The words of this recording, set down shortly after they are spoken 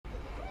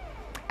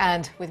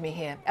And with me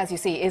here, as you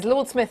see, is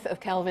Lord Smith of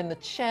Kelvin, the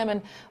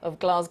chairman of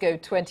Glasgow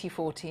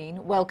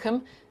 2014.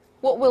 Welcome.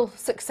 What will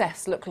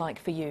success look like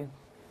for you?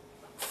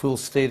 Full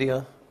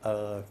stadia,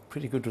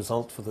 pretty good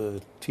result for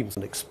the teams,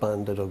 and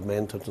expanded,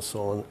 augmented and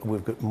so on.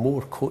 We've got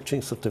more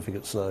coaching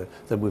certificates now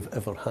than we've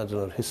ever had in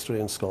our history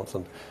in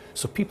Scotland.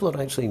 So people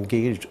are actually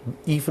engaged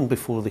even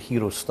before the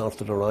heroes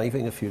started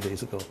arriving a few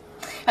days ago.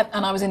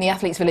 And I was in the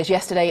Athletes Village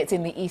yesterday. It's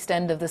in the east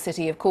end of the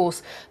city, of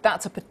course.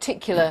 That's a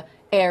particular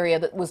area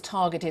that was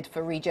targeted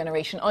for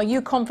regeneration. Are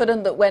you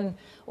confident that when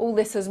all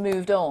this has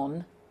moved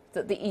on,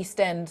 that the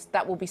East End,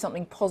 that will be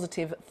something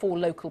positive for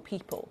local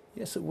people?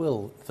 Yes, it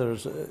will.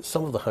 There's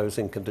some of the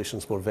housing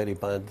conditions were very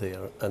bad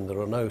there, and there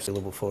are now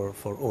available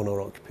for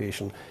owner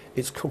occupation.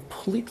 It's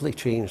completely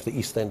changed the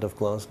East End of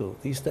Glasgow.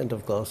 The East End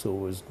of Glasgow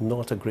was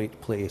not a great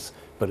place,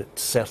 but it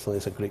certainly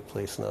is a great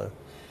place now.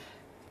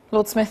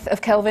 Lord Smith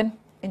of Kelvin,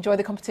 enjoy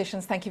the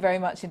competitions. Thank you very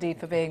much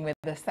indeed for being with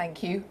us.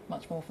 Thank you.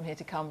 Much more from here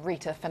to come.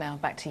 Rita, for now,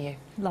 back to you.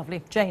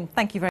 Lovely. Jane,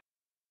 thank you very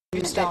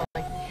much.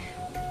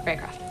 Very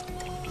crafty.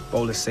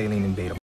 Bowler sailing in Beta.